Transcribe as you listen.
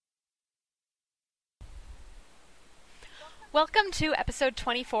Welcome to episode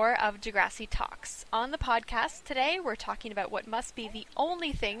 24 of Degrassi Talks. On the podcast today, we're talking about what must be the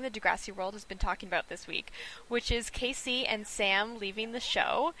only thing the Degrassi world has been talking about this week, which is Casey and Sam leaving the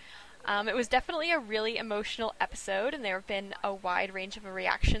show. It was definitely a really emotional episode, and there have been a wide range of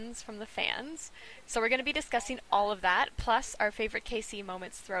reactions from the fans. So we're going to be discussing all of that, plus our favorite Casey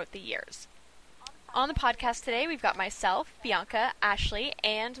moments throughout the years. On the podcast today, we've got myself, Bianca, Ashley,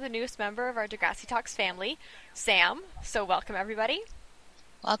 and the newest member of our Degrassi Talks family, Sam. So welcome, everybody.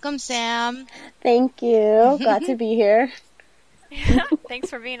 Welcome, Sam. Thank you. Glad to be here. Thanks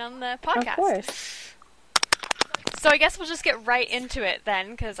for being on the podcast. Of course. So I guess we'll just get right into it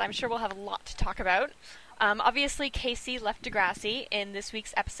then, because I'm sure we'll have a lot to talk about. Obviously, Casey left Degrassi in this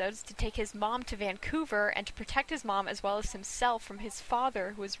week's episodes to take his mom to Vancouver and to protect his mom as well as himself from his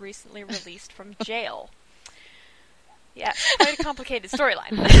father, who was recently released from jail. Yeah, quite a complicated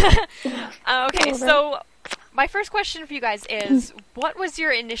storyline. Okay, so my first question for you guys is, what was your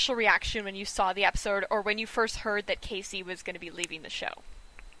initial reaction when you saw the episode, or when you first heard that Casey was going to be leaving the show?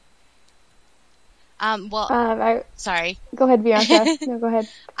 Sorry. Go ahead, Bianca. No, go ahead.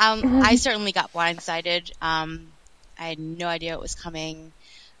 I certainly got blindsided. I had no idea it was coming.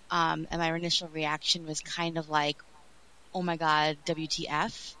 And my initial reaction was kind of like, oh my God,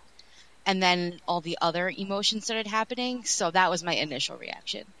 WTF? And then all the other emotions started happening. So that was my initial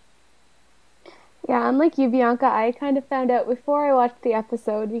reaction. Yeah, unlike you, Bianca, I kind of found out before I watched the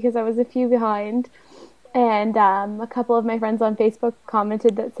episode because I was a few behind. And a couple of my friends on Facebook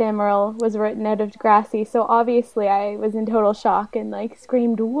commented that Sam Earl was written out of Degrassi, so obviously I was in total shock and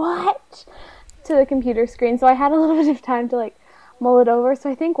screamed, "What?" to the computer screen. So I had a little bit of time to mull it over. So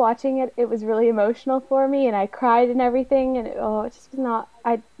I think watching it, it was really emotional for me, and I cried and everything. And it just was not.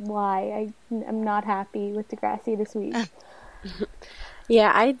 I'm not happy with Degrassi this week.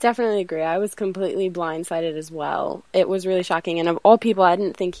 Yeah, I definitely agree. I was completely blindsided as well. It was really shocking. And of all people, I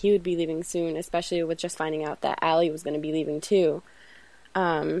didn't think he would be leaving soon, especially with just finding out that Allie was going to be leaving too.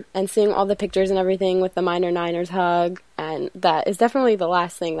 And seeing all the pictures and everything with the Minor Niners hug, and that is definitely the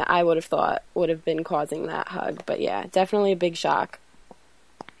last thing that I would have thought would have been causing that hug. But yeah, definitely a big shock.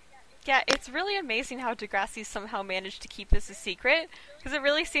 Yeah, it's really amazing how Degrassi somehow managed to keep this a secret, because it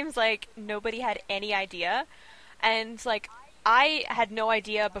really seems like nobody had any idea. And I had no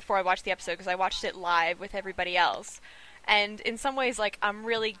idea before I watched the episode because I watched it live with everybody else. And in some ways, I'm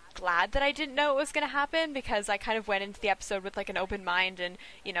really glad that I didn't know it was going to happen, because I kind of went into the episode with an open mind. And,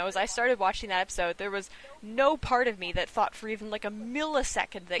 as I started watching that episode, there was no part of me that thought for even a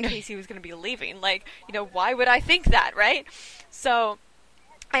millisecond that Casey was going to be leaving. Why would I think that, right? So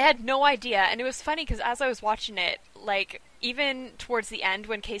I had no idea. And it was funny because as I was watching it, even towards the end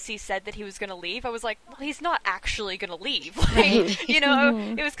when Casey said that he was going to leave, I was like, well, he's not actually going to leave.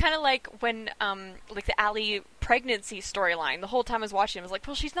 It was kind of like when, the Allie pregnancy storyline. The whole time I was watching, I was like,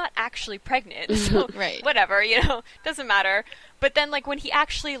 well, she's not actually pregnant. So right. Whatever, doesn't matter. But then, when he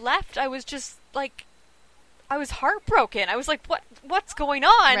actually left, I was just, I was heartbroken. I was like, what's going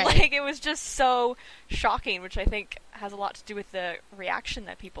on? Right. It was just so shocking, which I think has a lot to do with the reaction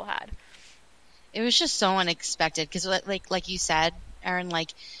that people had. It was just so unexpected because, like you said, Erin,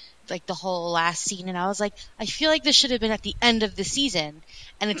 the whole last scene, and I was like, I feel like this should have been at the end of the season,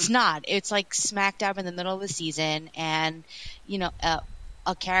 and it's not. It's smack dab in the middle of the season, and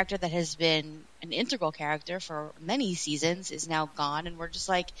a character that has been an integral character for many seasons is now gone, and we're just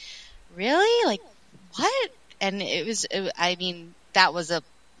like, really, what? And that was a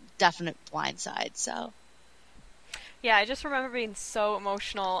definite blindside. So. Yeah, I just remember being so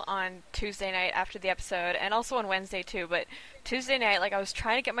emotional on Tuesday night after the episode, and also on Wednesday too, but Tuesday night, I was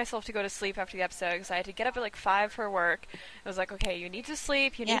trying to get myself to go to sleep after the episode, because I had to get up at 5 for work. I was like, okay, you need to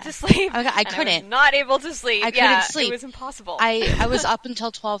sleep, need to sleep. I couldn't. I was not able to sleep. I couldn't sleep. It was impossible. I was up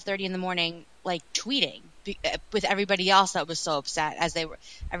until 12:30 in the morning, tweeting with everybody else that was so upset, as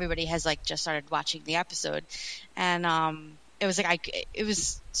everybody has just started watching the episode. And it was it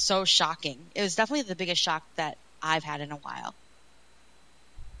was so shocking. It was definitely the biggest shock that I've had in a while.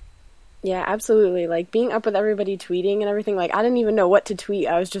 Yeah, absolutely. Being up with everybody tweeting and everything, I didn't even know what to tweet.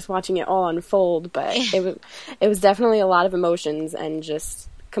 I was just watching it all unfold, but it was definitely a lot of emotions and just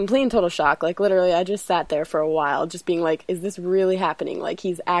complete and total shock. Literally, I just sat there for a while just being is this really happening?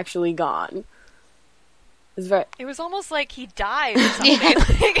 He's actually gone. It was almost like he died or something.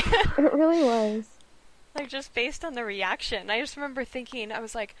 It really was. Just based on the reaction. I just remember thinking, I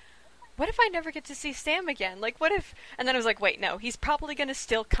was like, what if I never get to see Sam again? What if... And then I was like, wait, no, he's probably going to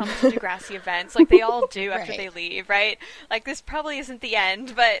still come to Degrassi events, they all do after they leave, right? This probably isn't the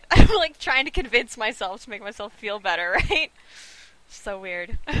end, but I'm, trying to convince myself to make myself feel better, right? So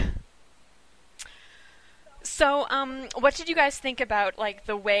weird. So, what did you guys think about, like,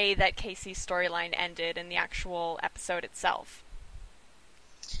 the way that Casey's storyline ended in the actual episode itself?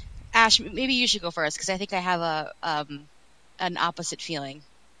 Ash, maybe you should go first, because I think I have an opposite feeling.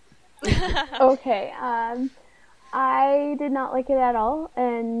 Okay, I did not like it at all,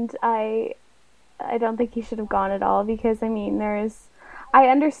 and I don't think he should have gone at all, because, I mean, I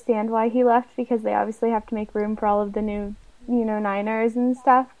understand why he left, because they obviously have to make room for all of the new, Niners and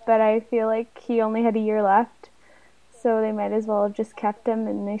stuff, but I feel like he only had a year left, so they might as well have just kept him,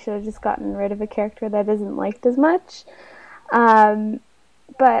 and they should have just gotten rid of a character that isn't liked as much.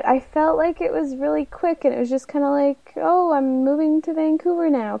 But I felt like it was really quick, and it was just kind of like, oh, I'm moving to Vancouver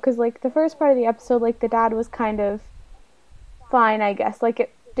now, because, like, the first part of the episode, like, the dad was kind of fine, I guess, like,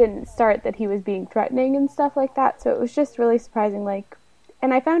 it didn't start that he was being threatening and stuff like that, so it was just really surprising, like,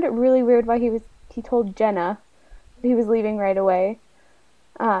 and I found it really weird why he told Jenna he was leaving right away,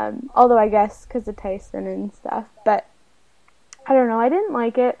 although I guess because of Tyson and stuff, but I don't know, I didn't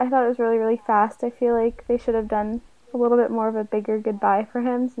like it. I thought it was really, really fast. I feel like they should have done a little bit more of a bigger goodbye for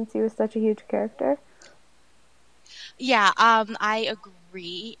him, since he was such a huge character. Yeah, I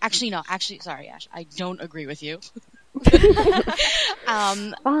agree. Sorry, Ash, I don't agree with you.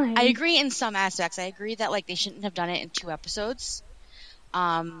 Fine. I agree in some aspects. I agree that, like, they shouldn't have done it in 2 episodes.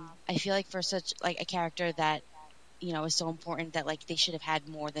 I feel like for such, like, a character that, is so important, that, like, they should have had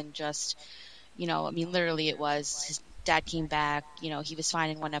more than just, I mean, literally it was his dad came back, he was fine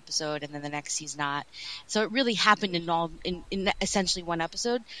in 1 episode, and then the next he's not. So it really happened in essentially 1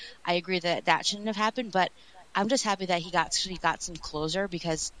 episode. I agree that shouldn't have happened, but I'm just happy that he got some closure,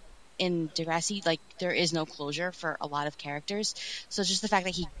 because in Degrassi, like, there is no closure for a lot of characters. So just the fact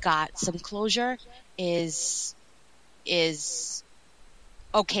that he got some closure is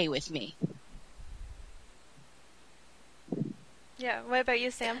okay with me. Yeah, what about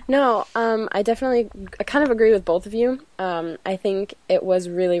you, Sam? No, I kind of agree with both of you. I think it was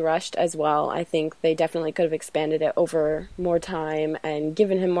really rushed as well. I think they definitely could have expanded it over more time and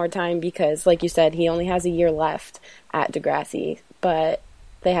given him more time, because, like you said, he only has a year left at Degrassi. But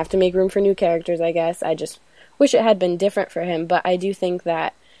they have to make room for new characters, I guess. I just wish it had been different for him, but I do think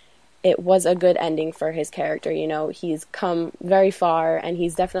that it was a good ending for his character. He's come very far, and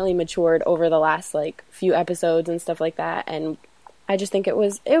he's definitely matured over the last, like, few episodes and stuff like that, and I just think it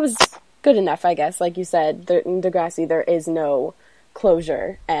was good enough, I guess. Like you said, in Degrassi, there is no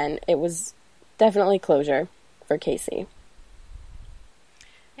closure, and it was definitely closure for Casey.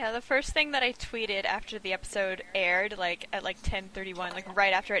 Yeah, the first thing that I tweeted after the episode aired, like, at, like, 10:31, like,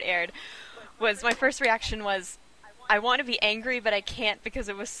 right after it aired, was, my first reaction was, I want to be angry, but I can't, because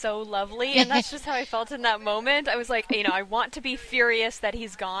it was so lovely, and that's just how I felt in that moment. I was like, I want to be furious that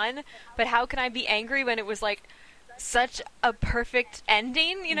he's gone, but how can I be angry when it was, like, such a perfect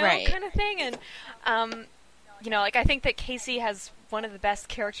ending, right, kind of thing. And like, I think that Casey has one of the best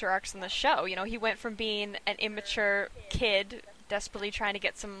character arcs in the show. He went from being an immature kid desperately trying to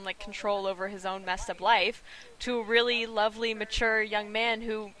get some, like, control over his own messed up life, to a really lovely, mature young man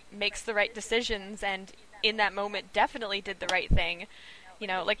who makes the right decisions, and in that moment definitely did the right thing.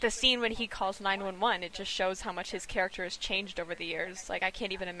 Like the scene when he calls 911, it just shows how much his character has changed over the years. Like, I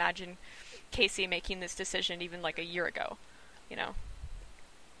can't even imagine Casey making this decision even, like, a year ago,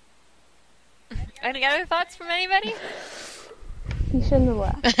 Any other thoughts from anybody? He shouldn't have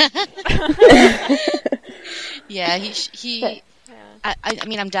left. Yeah, he I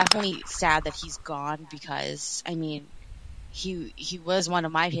mean, I'm definitely sad that he's gone, because, I mean, he was one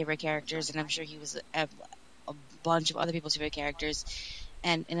of my favorite characters, and I'm sure he was a bunch of other people's favorite characters,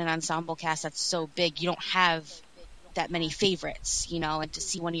 and in an ensemble cast that's so big, you don't have that many favorites, and to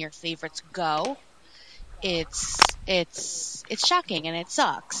see one of your favorites go, it's shocking, and it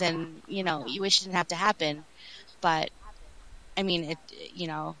sucks, and, you wish it didn't have to happen, but, I mean, it,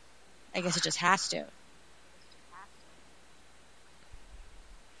 I guess it just has to.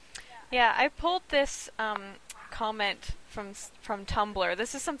 Yeah, I pulled this comment from Tumblr.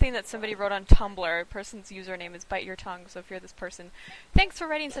 This is something that somebody wrote on Tumblr. A person's username is Bite Your Tongue, so if you're this person, thanks for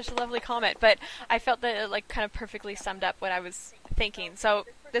writing such a lovely comment. But I felt that it, like, kind of perfectly summed up what I was thinking. So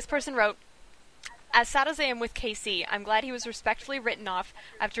this person wrote, "As sad as I am with Casey, I'm glad he was respectfully written off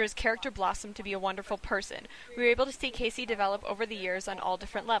after his character blossomed to be a wonderful person. We were able to see Casey develop over the years on all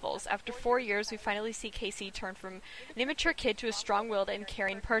different levels. After 4 years, we finally see Casey turn from an immature kid to a strong-willed and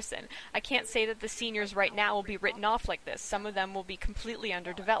caring person. I can't say that the seniors right now will be written off like this. Some of them will be completely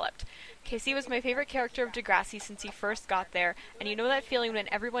underdeveloped. Casey was my favorite character of Degrassi since he first got there, and you know that feeling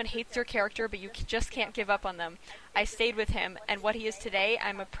when everyone hates your character but you just can't give up on them. I stayed with him, and what he is today,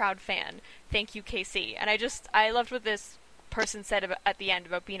 I'm a proud fan. Thank you, Casey." And I loved what this person said at the end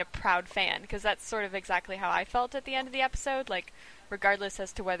about being a proud fan, because that's sort of exactly how I felt at the end of the episode. Like, regardless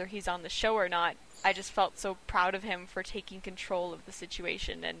as to whether he's on the show or not, I just felt so proud of him for taking control of the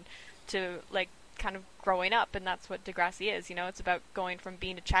situation and to, like, kind of growing up, and that's what Degrassi is, you know? It's about going from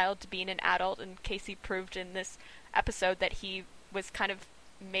being a child to being an adult, and Casey proved in this episode that he was kind of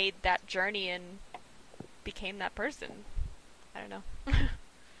made that journey and became that person. I don't know.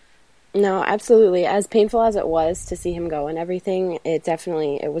 No, absolutely. As painful as it was to see him go and everything, it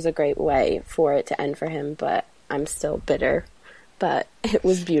was a great way for it to end for him, but I'm still bitter. But it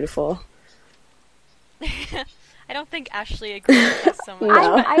was beautiful. I don't think Ashley agrees with us so much.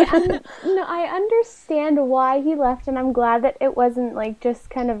 No. I understand why he left, and I'm glad that it wasn't like just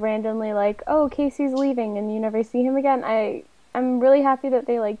kind of randomly like, oh, Casey's leaving and you never see him again. I'm really happy that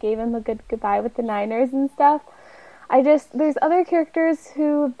they like gave him a good goodbye with the Niners and stuff. There's other characters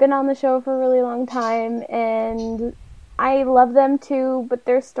who've been on the show for a really long time, and I love them too, but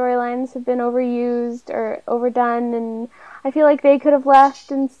their storylines have been overused or overdone, and I feel like they could have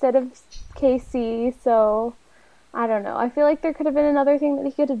left instead of Casey, so I don't know. I feel like there could have been another thing that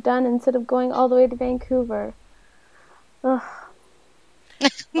he could have done instead of going all the way to Vancouver. Ugh.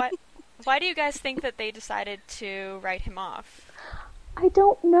 Why do you guys think that they decided to write him off? I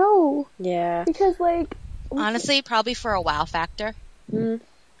don't know. Yeah. Because, like... Honestly, probably for a wow factor. It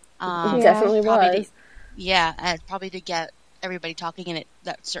definitely was. And probably to get everybody talking, and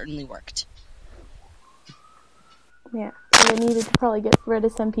that certainly worked. Yeah. They needed to probably get rid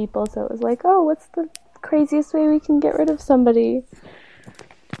of some people, so it was like, oh, what's the craziest way we can get rid of somebody?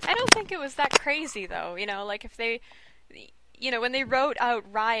 I don't think it was that crazy, though. You know, like, if they... You know, when they wrote out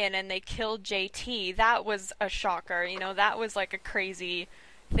Ryan and they killed JT, that was a shocker. You know, that was like a crazy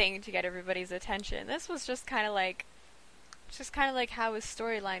thing to get everybody's attention. This was just kind of like how his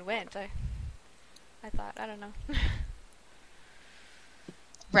storyline went. I thought, I don't know.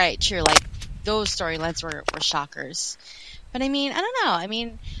 Right, true. Like, those storylines were shockers. But I mean, I don't know. I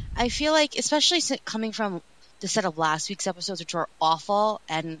mean, I feel like, especially coming from the set of last week's episodes, which were awful,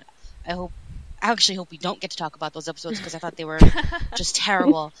 and I actually hope we don't get to talk about those episodes because I thought they were just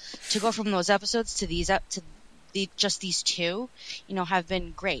terrible. To go from those episodes to just these two, you know, have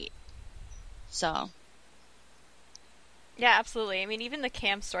been great. So. Yeah, absolutely. I mean, even the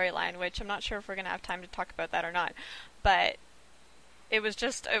Cam storyline, which I'm not sure if we're going to have time to talk about that or not, but it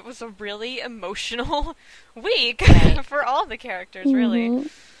was a really emotional week for all the characters, really. Mm-hmm.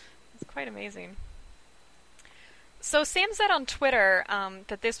 It's quite amazing. So Sam said on Twitter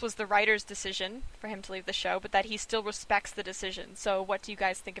that this was the writer's decision for him to leave the show, but that he still respects the decision. So what do you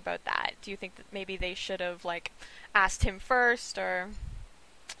guys think about that? Do you think that maybe they should have, like, asked him first, or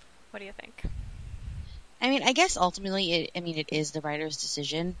what do you think? I mean, I guess ultimately, it is the writer's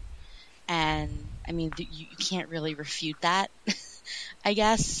decision, and I mean, you can't really refute that. I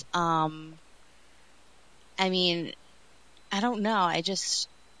guess. I mean, I don't know. I just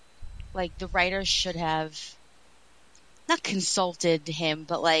like the writers should have. Not consulted him,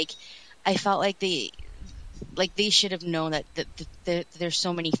 but like I felt like they should have known that there's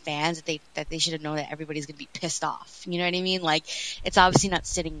so many fans that they should have known that everybody's gonna be pissed off. You know what I mean? Like, it's obviously not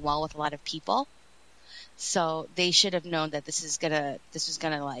sitting well with a lot of people, so they should have known that this was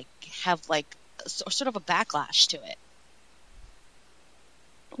gonna like have like sort of a backlash to it.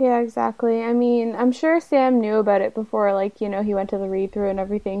 Yeah, exactly. I mean, I'm sure Sam knew about it before, like, you know, he went to the read-through and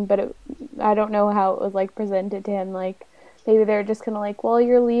everything, but I don't know how it was, like, presented to him. Like, maybe they're just kind of like, well,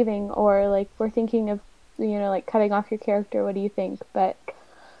 you're leaving, or, like, we're thinking of, you know, like, cutting off your character. What do you think? But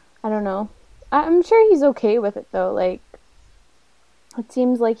I don't know. I'm sure he's okay with it, though. Like, it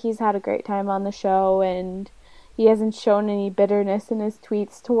seems like he's had a great time on the show, and he hasn't shown any bitterness in his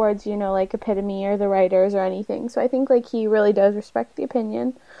tweets towards, you know, like, Epitome or the writers or anything. So I think, like, he really does respect the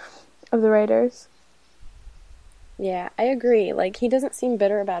opinion of the writers. Yeah, I agree. Like, he doesn't seem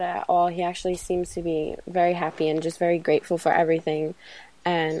bitter about it at all. He actually seems to be very happy and just very grateful for everything.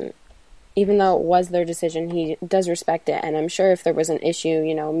 And even though it was their decision, he does respect it. And I'm sure if there was an issue,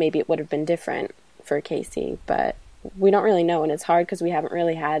 you know, maybe it would have been different for Casey. But we don't really know, and it's hard because we haven't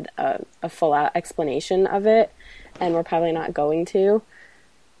really had a full-out explanation of it, and we're probably not going to.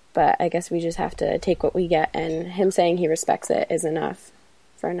 But I guess we just have to take what we get, and him saying he respects it is enough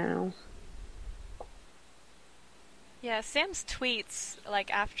for now. Yeah, Sam's tweets,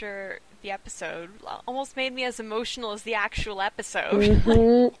 like, after the episode almost made me as emotional as the actual episode.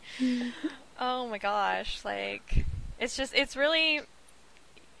 Mm-hmm. Oh my gosh, like, it's really,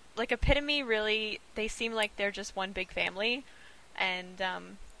 like, Epitome really, they seem like they're just one big family, and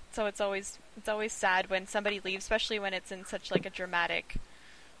so it's always sad when somebody leaves, especially when it's in such, like, a dramatic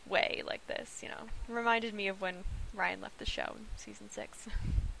way like this, you know. It reminded me of when Ryan left the show in season 6.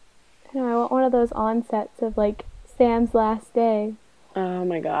 I know, I want one of those onsets of like Sam's last day. Oh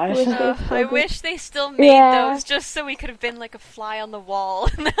my gosh. I wish they still made those just so we could have been like a fly on the wall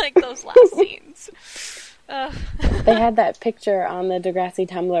in like those last scenes. They had that picture on the Degrassi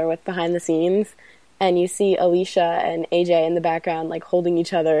Tumblr with behind the scenes, and you see Alicia and AJ in the background like holding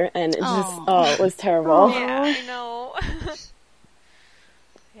each other, and it it was terrible. Yeah, I know.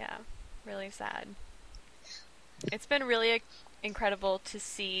 Yeah, really sad. It's been really incredible to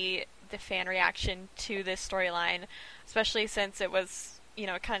see the fan reaction to this storyline, especially since it was,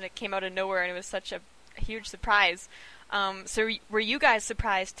 it kind of came out of nowhere and it was such a huge surprise. So were you guys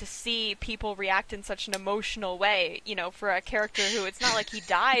surprised to see people react in such an emotional way, for a character who, it's not like he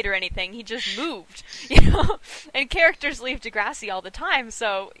died or anything, he just moved, and characters leave Degrassi all the time,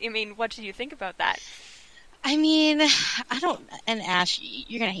 so, what did you think about that? And Ash,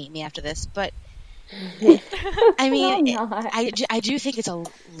 you're going to hate me after this, but I do think it's a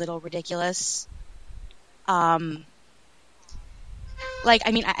little ridiculous. I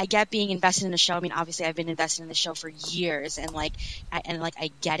get being invested in the show. Obviously I've been invested in the show for years, and I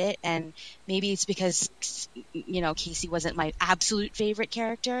get it. And maybe it's because, Casey wasn't my absolute favorite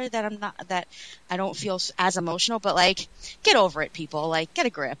character that I don't feel as emotional, but get over it, people. Get a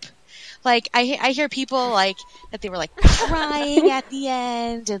grip. I hear people that they were crying at the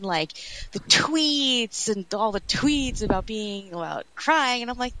end, and the tweets and all the tweets about crying,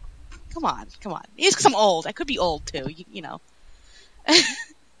 and I'm like, come on. It's because I'm old. I could be old too,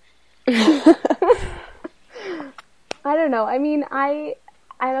 I don't know. I'm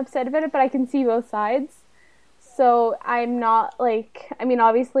upset about it, but I can see both sides. So I'm not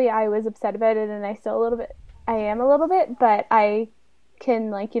obviously I was upset about it, and I am a little bit, but I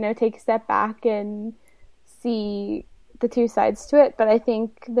can take a step back and see the two sides to it. But I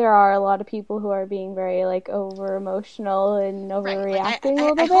think there are a lot of people who are being very over emotional and overreacting a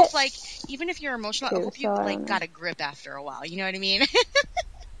little bit. I hope even if you're emotional, I hope you got a grip after a while. You know what I mean?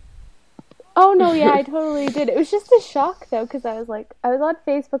 Oh no, yeah, I totally did. It was just a shock though, because I was on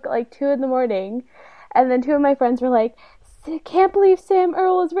Facebook at 2 a.m, and then 2 of my friends were like, "Can't believe Sam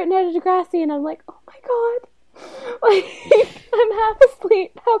Earl was written out of Degrassi," and I'm like, "Oh my god." I'm half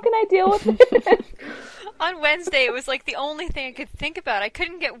asleep. How can I deal with it? On Wednesday, it was the only thing I could think about. I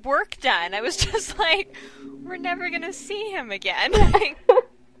couldn't get work done. I was just we're never gonna see him again.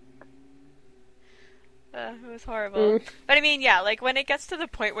 It was horrible. But when it gets to the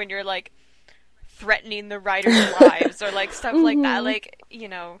point when you're threatening the writers' lives or stuff like that,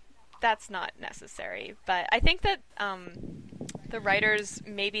 that's not necessary. But I think that the writers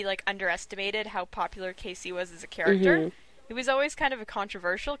maybe underestimated how popular Casey was as a character. He was always kind of a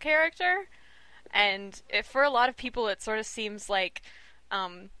controversial character, and for a lot of people it sort of seems like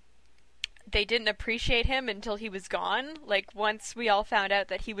they didn't appreciate him until he was gone. Once we all found out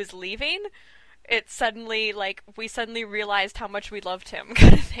that he was leaving, it suddenly we suddenly realized how much we loved him,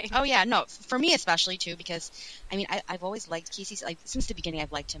 kind of thing. Oh yeah, no, for me especially too, because I've always liked Casey. Since the beginning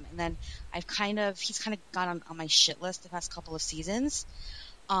I've liked him, and then he's kind of gone on my shit list the past couple of seasons.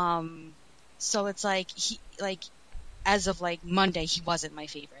 So it's he as of Monday he wasn't my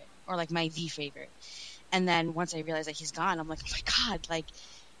favorite, or the favorite. And then once I realized that he's gone, I'm like, oh my god,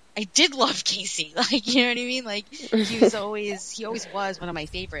 I did love Casey. You know what I mean? He always was one of my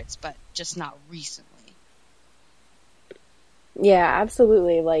favorites, but just not recently. Yeah,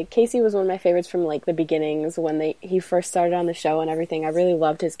 absolutely. Casey was one of my favorites from the beginnings when he first started on the show and everything. I really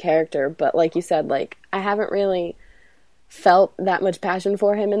loved his character, but like you said, I haven't really felt that much passion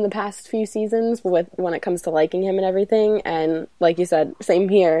for him in the past few seasons when it comes to liking him and everything. And like you said, same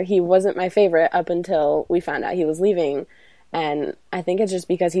here. He wasn't my favorite up until we found out he was leaving. And I think it's just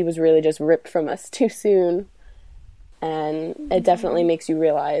because he was really just ripped from us too soon. And it definitely makes you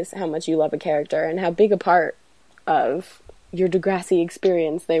realize how much you love a character and how big a part of your Degrassi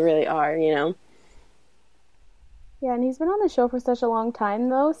experience they really are, Yeah, and he's been on the show for such a long time,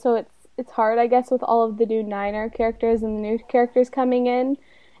 though, so it's hard, I guess, with all of the new Niner characters and the new characters coming in,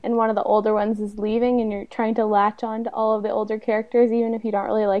 and one of the older ones is leaving, and you're trying to latch on to all of the older characters, even if you don't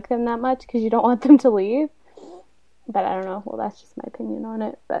really like them that much, because you don't want them to leave. But I don't know. Well, that's just my opinion on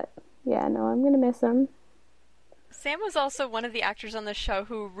it. But yeah, no, I'm going to miss him. Sam was also one of the actors on the show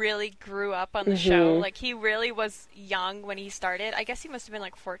who really grew up on the show. He really was young when he started. I guess he must have been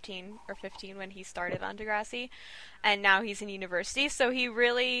 14 or 15 when he started on Degrassi. And now he's in university. So he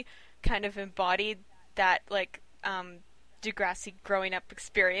really kind of embodied that, Degrassi growing up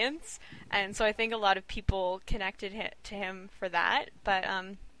experience. And so I think a lot of people connected to him for that. But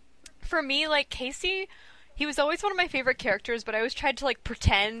for me, Casey, he was always one of my favorite characters, but I always tried to like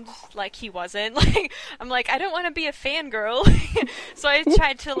pretend like he wasn't. Like I'm like, I don't want to be a fangirl, so I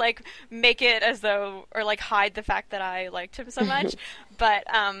tried to like make it as though, or like hide the fact that I liked him so much. But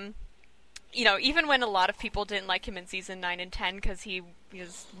you know, even when a lot of people didn't like him in season 9 and 10 because he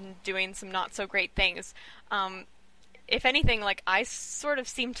was doing some not so great things, if anything, like I sort of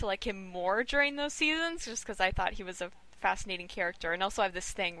seemed to like him more during those seasons, just because I thought he was a fascinating character. And also I have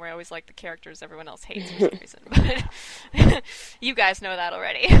this thing where I always like the characters everyone else hates for some reason. But you guys know that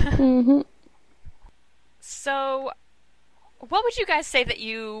already. Mm-hmm. So, what would you guys say that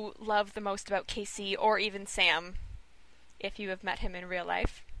you love the most about Casey, or even Sam, if you have met him in real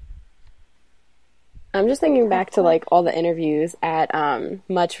life? I'm just thinking back to like all the interviews at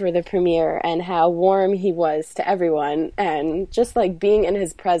Much for the premiere and how warm he was to everyone, and just like being in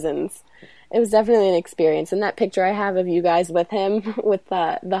his presence. It was definitely an experience. And that picture I have of you guys with him, with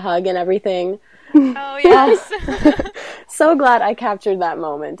the hug and everything. Oh, yes. So glad I captured that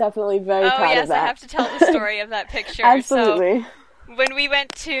moment. Definitely very proud of that. I have to tell the story of that picture. Absolutely. So, when we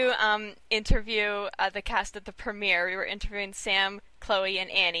went to interview the cast at the premiere, we were interviewing Sam, Chloe,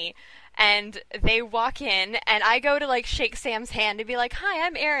 and Annie. And they walk in, and I go to, like, shake Sam's hand and be like, "Hi,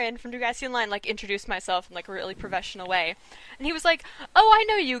 I'm Aaron from Degrassi Online," like, introduce myself in, like, a really professional way. And he was like, "Oh, I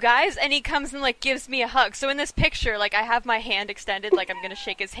know you guys," and he comes and, like, gives me a hug. So in this picture, like, I have my hand extended, like, I'm gonna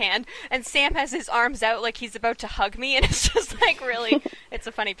shake his hand, and Sam has his arms out like he's about to hug me, and it's just, like, really, it's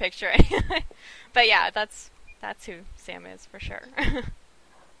a funny picture. But yeah, that's who Sam is, for sure.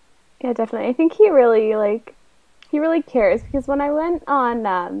 Yeah, definitely. I think he really cares, because when I went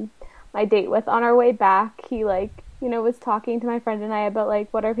on my date with on our way back, he was talking to my friend and I about like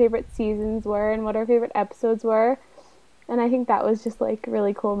what our favorite seasons were and what our favorite episodes were, and I think that was just like a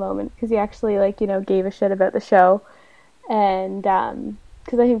really cool moment, because he actually gave a shit about the show. And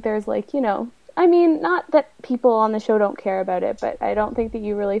because I think there's I mean, not that people on the show don't care about it, but I don't think that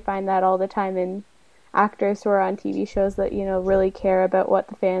you really find that all the time in actors who are on TV shows that really care about what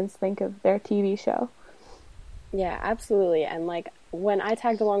the fans think of their TV show. Yeah, absolutely. And like when I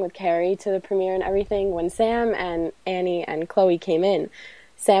tagged along with Carrie to the premiere and everything, when Sam and Annie and Chloe came in,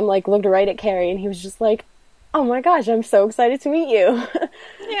 Sam like looked right at Carrie and he was just like, "Oh my gosh, I'm so excited to meet you."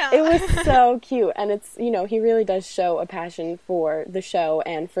 Yeah. It was so cute. And it's, he really does show a passion for the show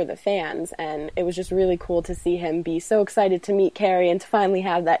and for the fans. And it was just really cool to see him be so excited to meet Carrie and to finally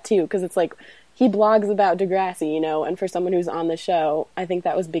have that too. Because it's like, he blogs about Degrassi, and for someone who's on the show, I think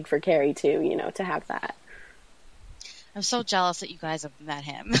that was big for Carrie too, to have that. I'm so jealous that you guys have met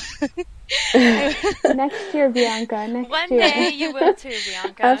him. Next year, Bianca. One day you will too,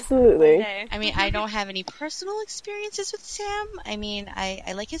 Bianca. Absolutely. I mean, I don't have any personal experiences with Sam. I mean,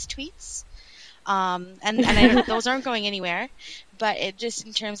 I like his tweets. And those aren't going anywhere. But it just,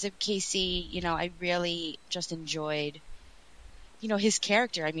 in terms of Casey, I really just enjoyed, his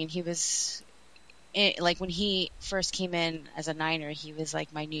character. I mean, he was, like, when he first came in as a Niner, he was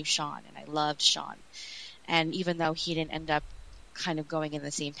like my new Sean, and I loved Sean. And even though he didn't end up kind of going in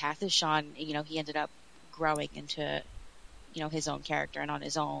the same path as Sean, he ended up growing into, his own character and on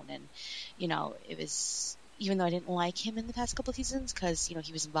his own. And, it was, even though I didn't like him in the past couple of seasons because,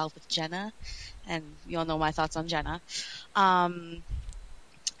 he was involved with Jenna, and you all know my thoughts on Jenna,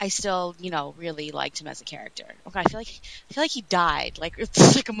 I still, really liked him as a character. Okay, I feel like he died. Like,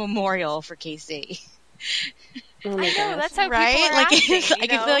 it's like a memorial for Casey. Oh my I know, gosh. that's how right? people are Like, acting, I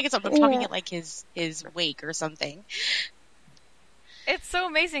can feel like I'm talking at like his wake or something. It's so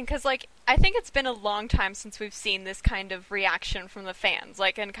amazing because, like, I think it's been a long time since we've seen this kind of reaction from the fans,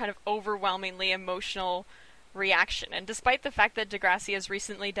 like, and kind of overwhelmingly emotional reaction. And despite the fact that Degrassi has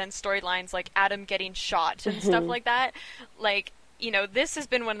recently done storylines like Adam getting shot and stuff like that, like, this has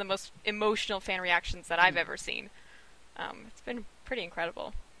been one of the most emotional fan reactions that I've ever seen. It's been pretty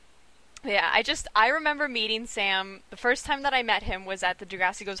incredible. Yeah, I remember meeting Sam. The first time that I met him was at the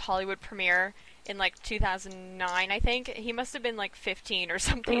Degrassi Goes Hollywood premiere in like 2009, I think. He must have been like 15 or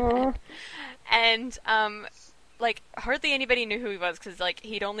something then. And like hardly anybody knew who he was because like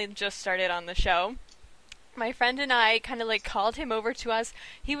he'd only just started on the show. My friend and I kind of like called him over to us.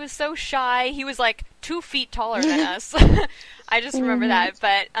 He was so shy. He was like 2 feet taller than us. I just remember that.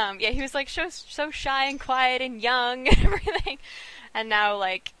 But yeah, he was like so shy and quiet and young and everything. And now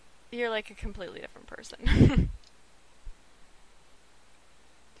like you're like a completely different person.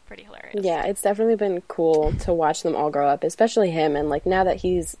 Pretty hilarious. Yeah, it's definitely been cool to watch them all grow up, especially him. And like now that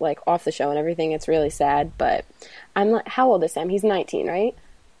he's like off the show and everything, it's really sad. But I'm like, how old is Sam? He's 19, right?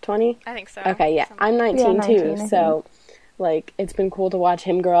 20? I think so. Okay, yeah, I'm 19 Yeah, 19, too. So Like, it's been cool to watch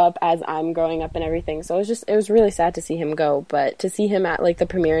him grow up as I'm growing up and everything. So it was really sad to see him go, but to see him at, like, the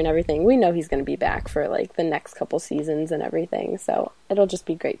premiere and everything, we know he's going to be back for, like, the next couple seasons and everything. So it'll just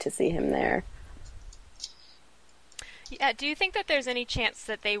be great to see him there. Yeah, do you think that there's any chance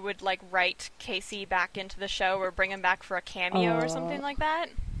that they would, like, write Casey back into the show or bring him back for a cameo or something like that?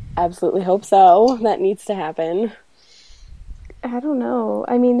 Absolutely hope so. That needs to happen. I don't know.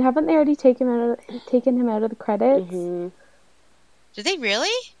 I mean, haven't they already taken him out of the credits? Mm-hmm. Did they really?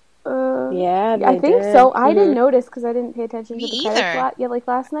 Yeah, I think did. so. I didn't notice because I didn't pay attention Me to the credits like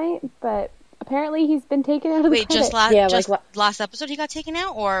last night. But apparently, he's been taken out of the credits. Last episode he got taken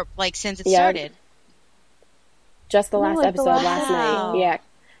out, or like since it Yeah. started? Just the last like episode the last last episode. night. Yeah.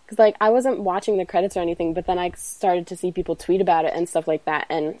 Because, like, I wasn't watching the credits or anything, but then I started to see people tweet about it and stuff like that.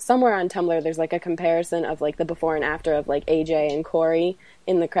 And somewhere on Tumblr, there's, like, a comparison of, like, the before and after of, like, AJ and Corey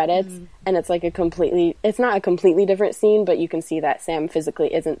in the credits. Mm-hmm. And it's, like, it's not a completely different scene, but you can see that Sam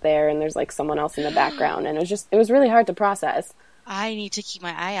physically isn't there and there's, like, someone else in the background. And it was really hard to process. I need to keep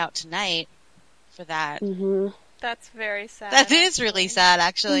my eye out tonight for that. Mm-hmm. That's very sad. That is really sad,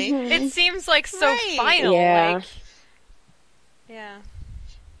 actually. Mm-hmm. It seems, like, so Right. final. Yeah. Like, yeah.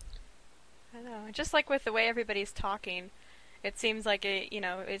 I know. Just like with the way everybody's talking, it seems like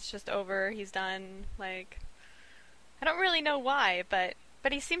it's just over. He's done. Like, I don't really know why, but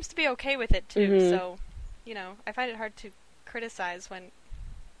he seems to be okay with it too. Mm-hmm. So, I find it hard to criticize when,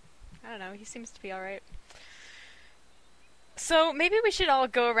 I don't know, he seems to be all right. So maybe we should all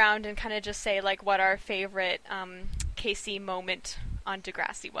go around and kind of just say like what our favorite Casey moment on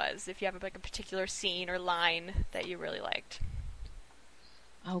Degrassi was. If you have like a particular scene or line that you really liked.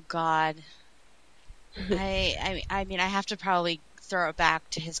 Oh God. I mean, I have to probably throw it back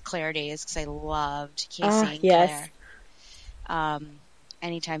to his Claire days because I loved Casey and yes. Claire.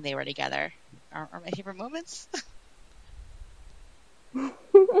 Anytime they were together are my favorite moments. I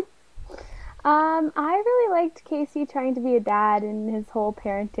really liked Casey trying to be a dad and his whole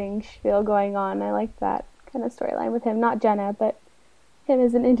parenting spiel going on. I liked that kind of storyline with him. Not Jenna, but him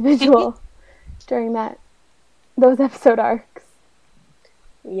as an individual during those episode arcs.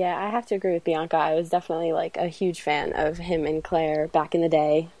 Yeah, I have to agree with Bianca. I was definitely, like, a huge fan of him and Claire back in the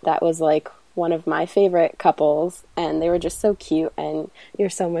day. That was, like, one of my favorite couples, and they were just so cute, and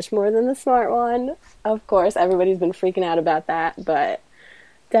you're so much more than the smart one. Of course, everybody's been freaking out about that, but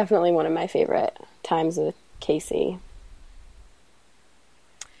definitely one of my favorite times with Casey.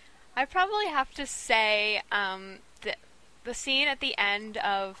 I probably have to say the scene at the end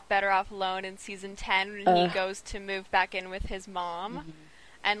of Better Off Alone in season 10 when he goes to move back in with his mom. Mm-hmm.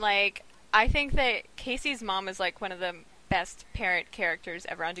 And, like, I think that Casey's mom is, like, one of the best parent characters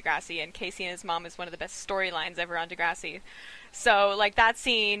ever on Degrassi, and Casey and his mom is one of the best storylines ever on Degrassi. So, like, that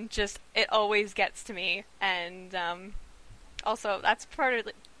scene it always gets to me. And also, that's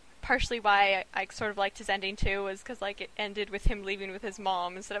partially why I sort of liked his ending, too, was because, like, it ended with him leaving with his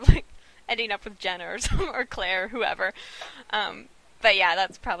mom instead of, like, ending up with Jenna or Claire or whoever. But, yeah,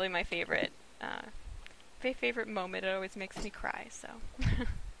 that's probably my favorite moment. It always makes me cry, so.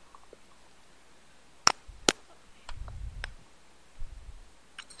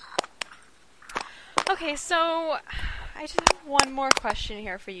 Okay, so I just have one more question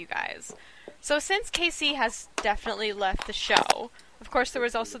here for you guys. So since Casey has definitely left the show, of course there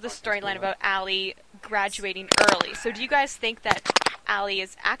was also the storyline about Allie graduating early. So do you guys think that Allie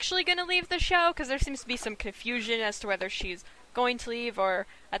is actually going to leave the show? Because there seems to be some confusion as to whether she's going to leave or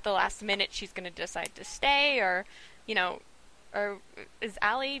at the last minute she's going to decide to stay, or is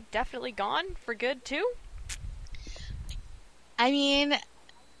Allie definitely gone for good too? I mean,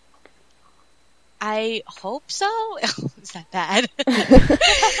 I hope so. Is that bad?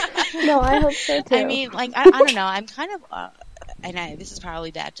 No, I hope so too. I mean, like, I don't know. I'm kind of, this is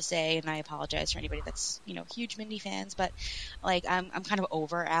probably bad to say, and I apologize for anybody that's, huge Mindy fans, but, like, I'm kind of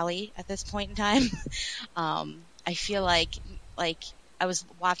over Allie at this point in time. I feel like I was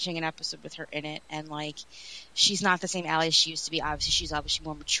watching an episode with her in it, and, like, she's not the same Allie as she used to be. Obviously, she's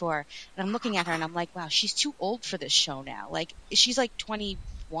more mature. And I'm looking at her, and I'm like, wow, she's too old for this show now. Like, she's, like,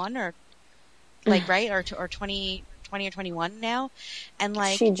 21 or, like, right? Or 20 or 21 now. And,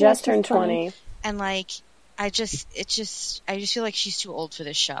 like... She just turned 20. And, like, I just feel like she's too old for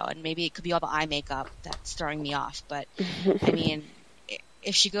this show. And maybe it could be all the eye makeup that's throwing me off. But, I mean,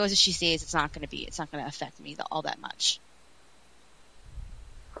 if she goes as she stays, it's not going to affect me all that much.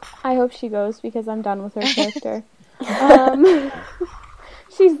 I hope she goes because I'm done with her character.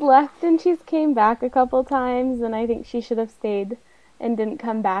 She's left and she's came back a couple times, and I think she should have stayed and didn't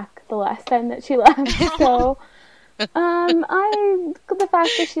come back the last time that she left. So, the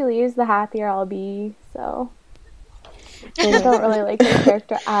fact that she leaves, the happier I'll be. So, I don't really like her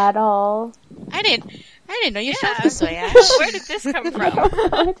character at all. I didn't know you felt Yeah. this way, Ash. Where did this come from?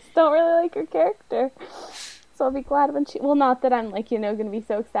 I just don't really like her character. So I'll be glad when she... Well, not that I'm, like, you know, going to be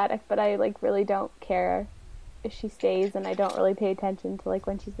so ecstatic, but I, like, really don't care if she stays, and I don't really pay attention to, like,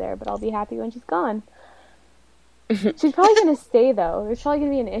 when she's there, but I'll be happy when she's gone. She's probably going to stay, though. There's probably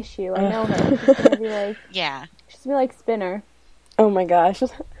going to be an issue. I know her. She's going to be like... Yeah. She's going to be like Spinner. Oh my gosh.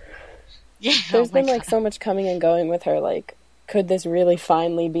 Yeah. There's oh my been like God. so much coming and going with her. Like, could this really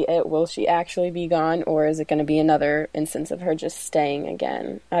finally be it? Will she actually be gone, or is it going to be another instance of her just staying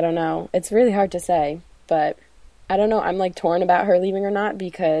again? I don't know. It's really hard to say, but I don't know. I'm like torn about her leaving or not,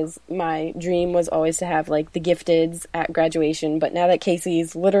 because my dream was always to have like the Gifteds at graduation. But now that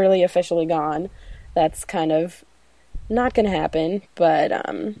Casey's literally officially gone, that's kind of not going to happen. But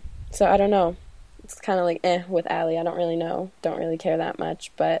so I don't know. It's kind of like with Allie. I don't really know. Don't really care that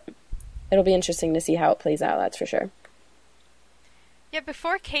much, but it'll be interesting to see how it plays out, that's for sure. Yeah,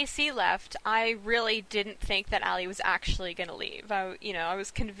 before Casey left, I really didn't think that Allie was actually going to leave. I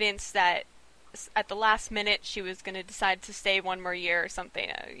was convinced that at the last minute she was going to decide to stay one more year or something.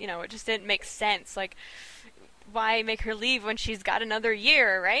 It just didn't make sense. Like, why make her leave when she's got another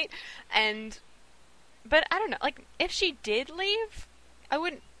year, right? But I don't know. Like, if she did leave, I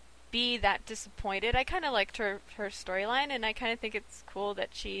wouldn't be that disappointed. I kind of liked her storyline, and I kind of think it's cool that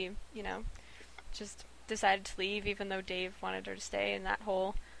she, just decided to leave, even though Dave wanted her to stay, and that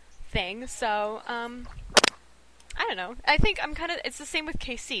whole thing. So, I don't know. I think it's the same with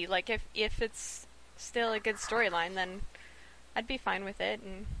KC. Like, if it's still a good storyline, then I'd be fine with it,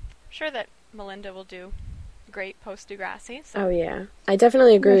 and I'm sure that Melinda will do great post Degrassi. So. Oh yeah, I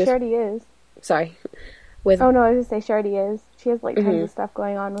definitely agree. Yeah, she already is. Sorry. With Oh no, I was gonna say she already is. She has like tons of stuff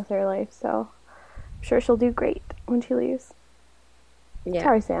going on with her life, so I'm sure she'll do great when she leaves. yeah.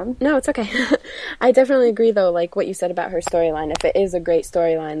 Sorry, Sam. No, it's okay. I definitely agree, though, like what you said about her storyline. If it is a great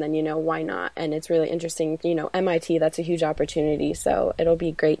storyline, then, why not? And it's really interesting. MIT, that's a huge opportunity, so it'll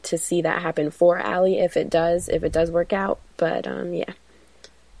be great to see that happen for Allie if it does work out. But, yeah.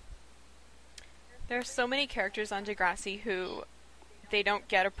 There are so many characters on Degrassi who they don't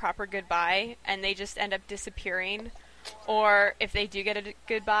get a proper goodbye, and they just end up disappearing. Or if they do get a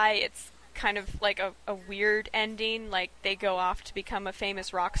goodbye, it's kind of like a weird ending, like they go off to become a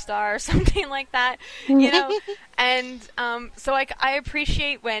famous rock star or something like that, And so I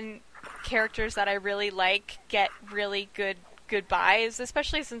appreciate when characters that I really like get really good goodbyes,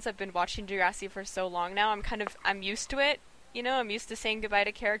 especially since I've been watching Degrassi for so long now. I'm used to it, I'm used to saying goodbye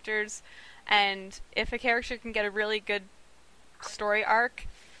to characters, and if a character can get a really good story arc,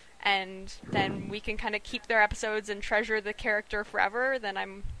 and then we can kind of keep their episodes and treasure the character forever, then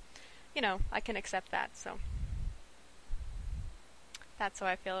I can accept that, so that's how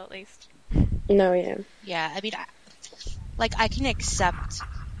I feel, at least. No, yeah. Yeah, I mean, I can accept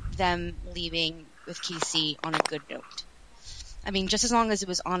them leaving with Casey on a good note. I mean, just as long as it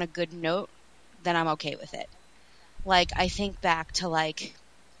was on a good note, then I'm okay with it. Like, I think back to, like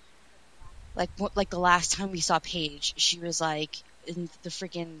the last time we saw Paige, she was, like, in the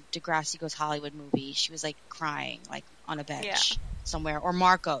freaking Degrassi Goes Hollywood movie, she was, like, crying, like, on a bench somewhere. Or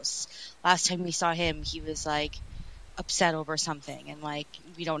Marcos. Last time we saw him, he was, like, upset over something, and, like,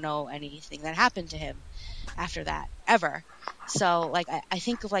 we don't know anything that happened to him after that, ever. So, like, I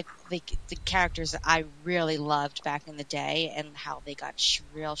think of, like, the characters that I really loved back in the day and how they got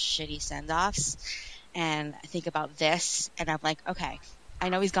real shitty send-offs, and I think about this, and I'm like, okay, I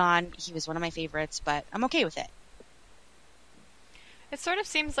know he's gone, he was one of my favorites, but I'm okay with it. It sort of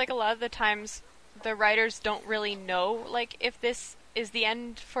seems like a lot of the times the writers don't really know, like, if this is the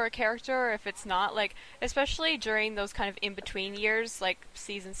end for a character or if it's not. Like, especially during those kind of in-between years, like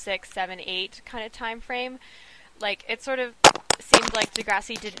season 6, 7, 8 kind of time frame. Like, it sort of seemed like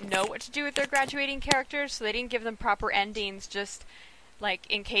Degrassi didn't know what to do with their graduating characters, so they didn't give them proper endings, just, like,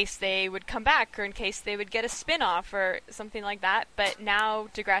 in case they would come back or in case they would get a spin-off or something like that. But now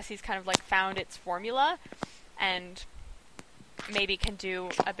Degrassi's kind of, like, found its formula and maybe can do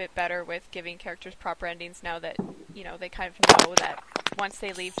a bit better with giving characters proper endings now that, they kind of know that once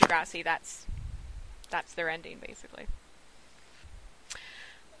they leave Degrassi, that's their ending, basically.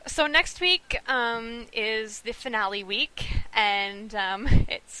 So next week is the finale week, and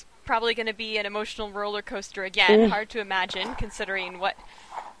it's probably going to be an emotional roller coaster again. Hard to imagine, considering what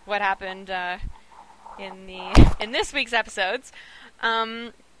happened in this week's episodes.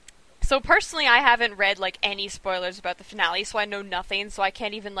 So personally, I haven't read, like, any spoilers about the finale, so I know nothing, so I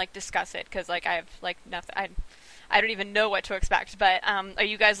can't even, like, discuss it, because, like, I have, like, nothing. I don't even know what to expect. But are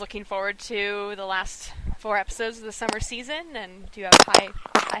you guys looking forward to the last 4 episodes of the summer season, and do you have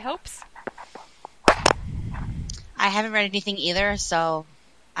high hopes? I haven't read anything either, so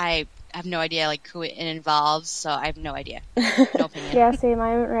I have no idea like who it involves. So I have no idea. No opinion. Yeah, same. I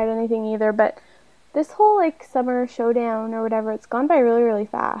haven't read anything either, but this whole like summer showdown or whatever, it's gone by really, really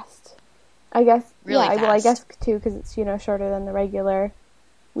fast. I guess. Really yeah, well, I fast. guess too because it's shorter than the regular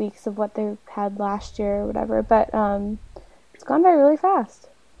weeks of what they had last year or whatever. But it's gone by really fast.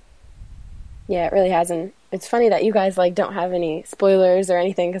 Yeah, it really hasn't. It's funny that you guys like don't have any spoilers or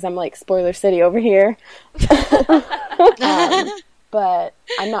anything because I'm like spoiler city over here. But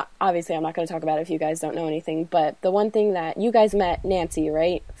I'm not going to talk about it if you guys don't know anything. But the one thing that you guys met Nancy,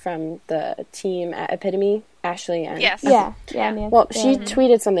 right, from the team at Epitome, Ashley and Yes. Yeah, Nancy. Well, she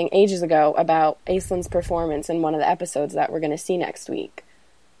tweeted something ages ago about Aislin's performance in one of the episodes that we're going to see next week.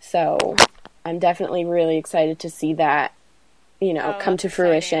 So I'm definitely really excited to see that, come to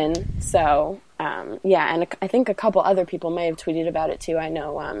fruition. So, yeah, and I think a couple other people may have tweeted about it too. I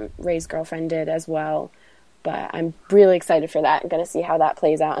know Ray's girlfriend did as well. But I'm really excited for that. I'm going to see how that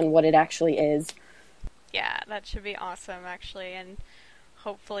plays out and what it actually is. Yeah, that should be awesome, actually. And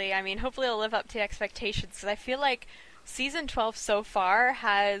hopefully it'll live up to expectations. Because I feel like season 12 so far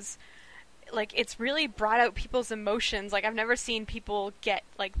has, like, it's really brought out people's emotions. Like, I've never seen people get,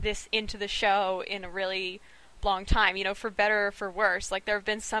 like, this into the show in a really long time, for better or for worse. Like, there have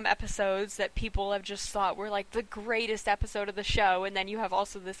been some episodes that people have just thought were like the greatest episode of the show, and then you have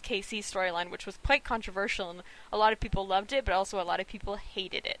also this KC storyline, which was quite controversial, and a lot of people loved it, but also a lot of people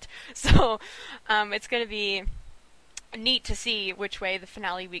hated it. So it's going to be neat to see which way the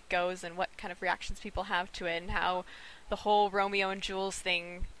finale week goes and what kind of reactions people have to it and how the whole Romeo and Jules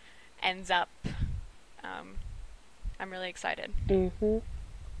thing ends up. I'm really excited. Mm-hmm. For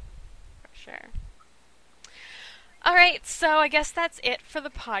sure. All right, so I guess that's it for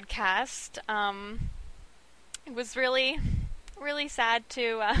the podcast. It was really, really sad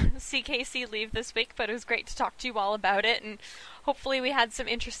to see Casey leave this week, but it was great to talk to you all about it, and hopefully we had some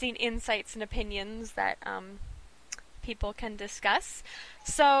interesting insights and opinions that people can discuss.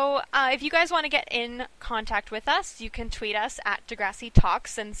 So if you guys want to get in contact with us, you can tweet us at Degrassi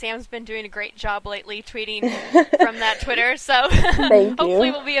Talks, and Sam's been doing a great job lately tweeting from that Twitter, so Thank hopefully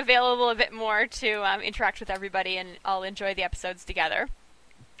you. we'll be available a bit more to interact with everybody and all enjoy the episodes together.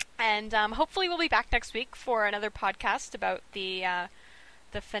 And hopefully we'll be back next week for another podcast about the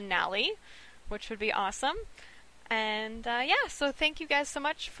finale, which would be awesome. And yeah, so thank you guys so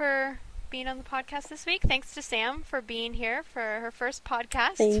much for being on the podcast this week. Thanks to Sam for being here for her first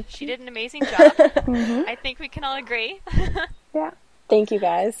podcast. She did an amazing job. I think we can all agree. Yeah. Thank you,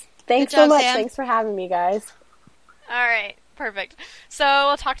 guys. Thanks Good job, so much. Sam. Thanks for having me, guys. All right, perfect. So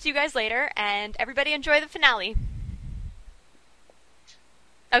I'll talk to you guys later, and everybody enjoy the finale.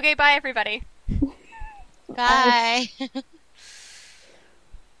 Okay, bye everybody. Bye.